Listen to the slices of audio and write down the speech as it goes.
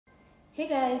Hey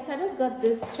guys, I just got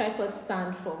this tripod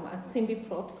stand from at Simbi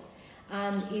Props,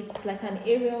 and it's like an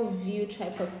aerial view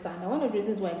tripod stand. And one of the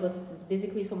reasons why I got it is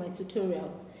basically for my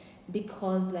tutorials,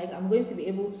 because like I'm going to be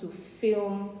able to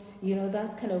film,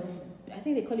 that kind of, I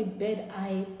think they call it bird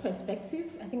eye perspective.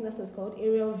 I think that's what it's called,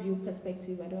 aerial view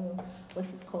perspective. I don't know what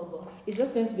it's called, but it's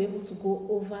just going to be able to go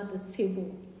over the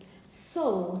table.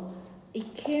 So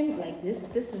it came like this.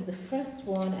 This is the first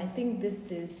one. I think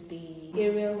this is the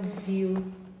aerial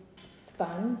view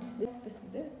stand. This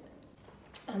is it.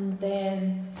 And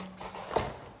then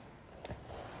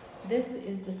this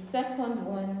is the second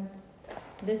one.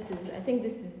 I think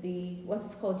this is what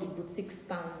is called the boutique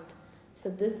stand. So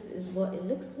this is what it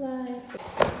looks like.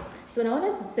 So when I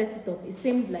wanted to set it up, it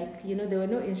seemed like, there were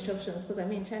no instructions,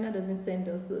 because China doesn't send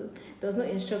us, so there was no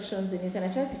instructions in it. And I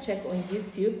tried to check on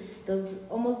YouTube. There's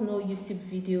almost no YouTube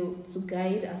video to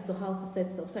guide as to how to set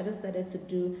it up. So I just decided to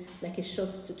do like a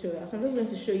short tutorial. So I'm just going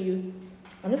to show you,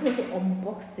 I'm just going to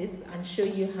unbox it and show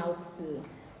you how to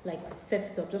like set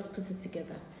it up, just put it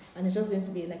together. And it's just going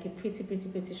to be like a pretty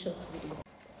short video.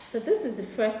 So this is the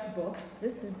first box.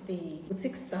 This is the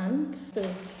boutique stand. So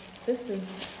this is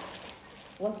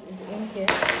what is in here.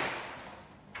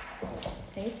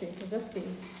 Can you see? It's just a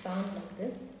stand like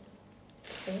this.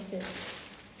 Can you see?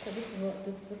 So this is what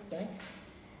this looks like.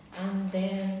 And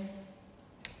then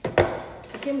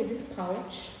it came with this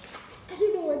pouch. I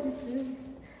don't know what this is.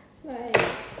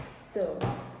 So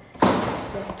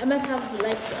yeah, I might have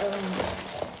like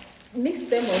mixed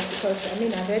them up, because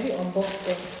I've already unboxed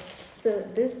them. So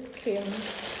this came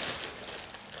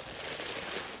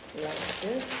like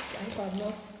this. I hope I've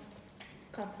not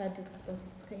scattered it, but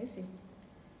can you see?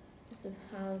 This is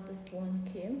how this one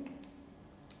came.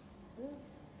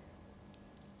 Oops.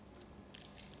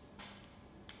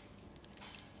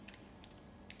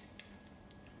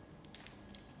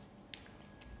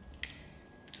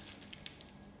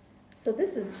 So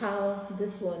this is how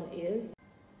this one is.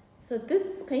 So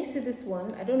this, can you see this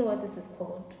one? I don't know what this is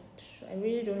called. I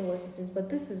really don't know what it is, but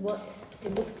this is what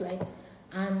it looks like.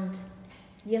 And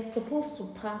you're supposed to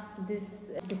pass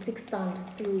this boutique stand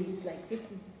through it. Like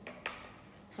this is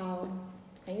how,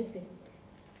 can you see?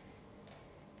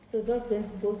 So it's just going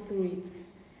to go through it.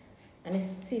 And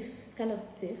it's stiff, it's kind of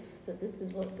stiff. So this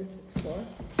is what this is for.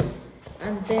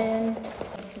 And then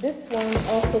this one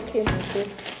also came with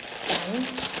this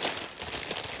stand.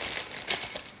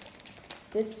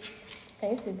 This,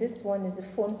 can you see, this one is a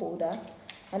phone holder.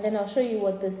 And then I'll show you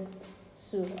what this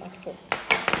two are for.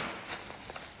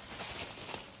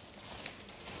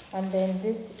 And then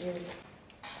this is,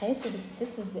 can you see this?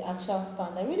 This is the actual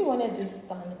stand. I really wanted this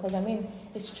stand because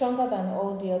it's stronger than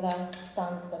all the other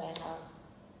stands that I have.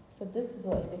 So this is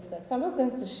what it looks like. So I'm just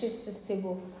going to shift this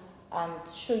table and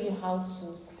show you how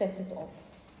to set it up.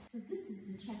 So this is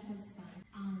the tripod stand,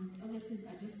 and obviously it's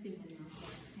adjustable now.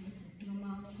 Can you see?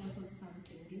 Normal tripod stand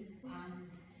thingies. And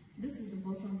this is the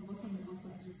bottom. The bottom is also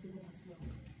adjustable as well.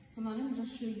 So now let me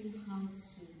just show you how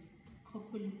to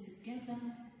couple it together.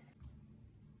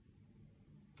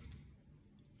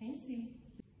 Can you see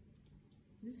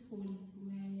this hole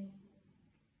where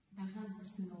that has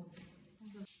this knob?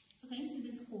 So can you see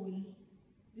this hole?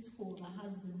 This hole that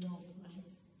has the knob,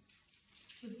 right?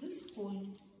 So this hole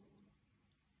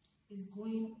is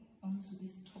going onto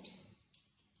this top.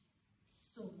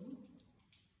 So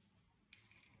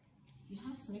you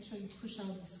have to make sure you push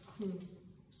out the screw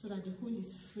so that the hole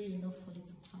is free enough for it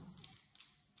to pass.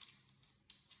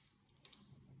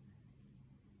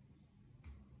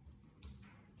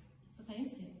 So can you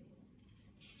see?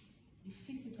 You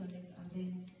fit it on it, and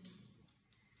then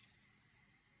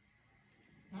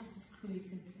you have to screw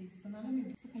it in place. So now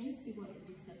so can you see what it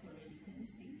looks like already? Can you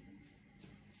see?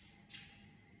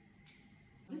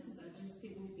 This is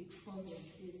adjustable because of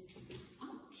this.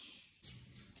 Ouch!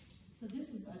 So this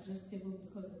is adjustable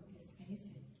because of this. Can you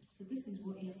see? So this is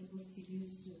what you're supposed to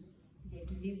use to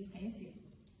regulate. Can you see?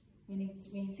 When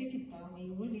you take it down, when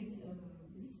you roll it,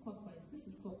 this is clockwise. This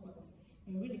is clockwise.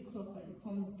 When you roll it clockwise, it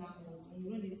comes downwards. When you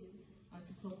roll it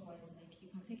anti-clockwise, like you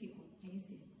can take it up. Can you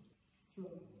see? So,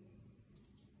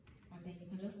 and then you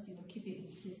can just keep it in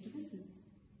place. So this is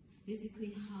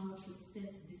basically how to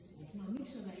set this up. Now make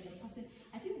sure that you're passing.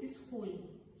 I think this hole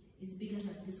is bigger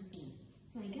than this hole.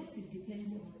 So I guess it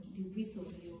depends on the width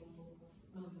of your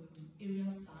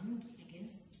aerial stand, I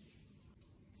guess.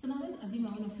 So now let's assume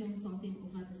I want to film something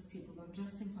over this table. I'm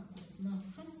drafting patterns. Now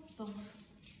first off,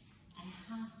 I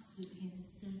have to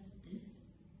insert this.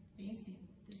 Can you see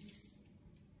this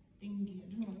thingy? I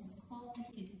don't know what it's called.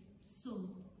 Okay, so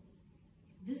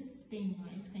this thing,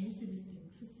 right? Can you see this thing?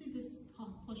 So see this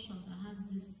portion that has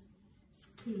this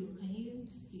screw. Can you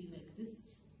see like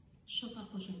this shorter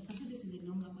portion You can see this is a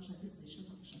longer portion, this is a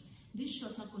shorter portion. This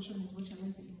shorter portion is what you're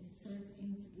going to insert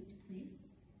into this place.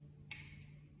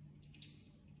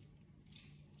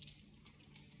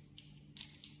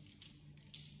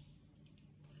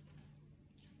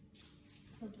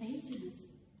 So can you see this?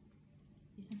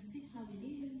 You can see how it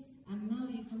is. And now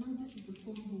you can now, this is the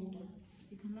phone holder.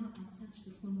 You can now attach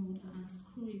the phone holder and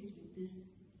screw it with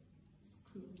this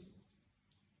screw.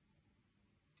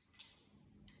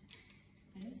 So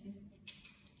can you see?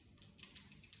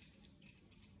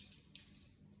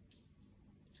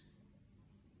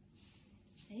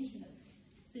 Can you see that?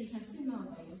 So you can see now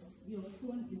that your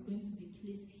phone is going to be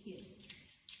placed here.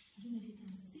 I don't know if you can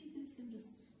see this. Let me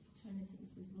just turn it to this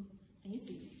place. Can you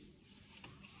see it?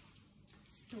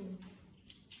 So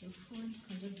your phone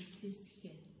can just be placed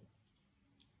here,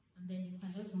 and then you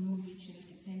can just move it,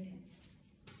 depending.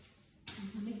 You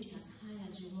can make it as high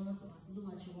as you want or as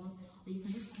low as you want, or you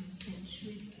can just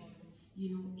concentrate on,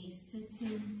 a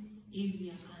certain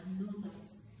area and know that,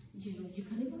 you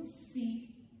can even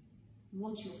see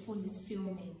what your phone is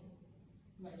filming.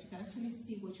 Right, you can actually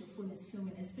see what your phone is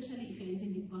filming, especially if you're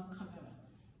using the back camera.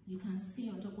 You can see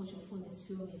on top what your phone is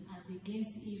filming, as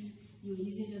against if you're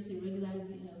using just a regular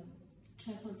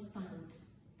tripod stand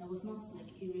that was not like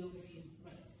a real view,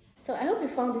 right? So I hope you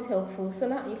found this helpful. So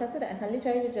now you can see that I can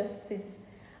literally just sit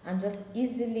and just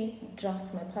easily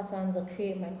draft my patterns or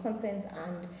create my content,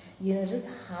 and just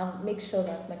make sure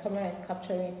that my camera is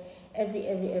capturing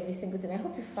every single thing. I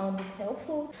hope you found this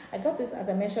helpful. I got this, as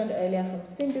I mentioned earlier, from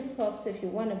Cindy Prop. So if you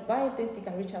want to buy this, you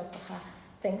can reach out to her.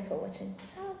 Thanks for watching.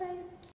 Ciao, guys.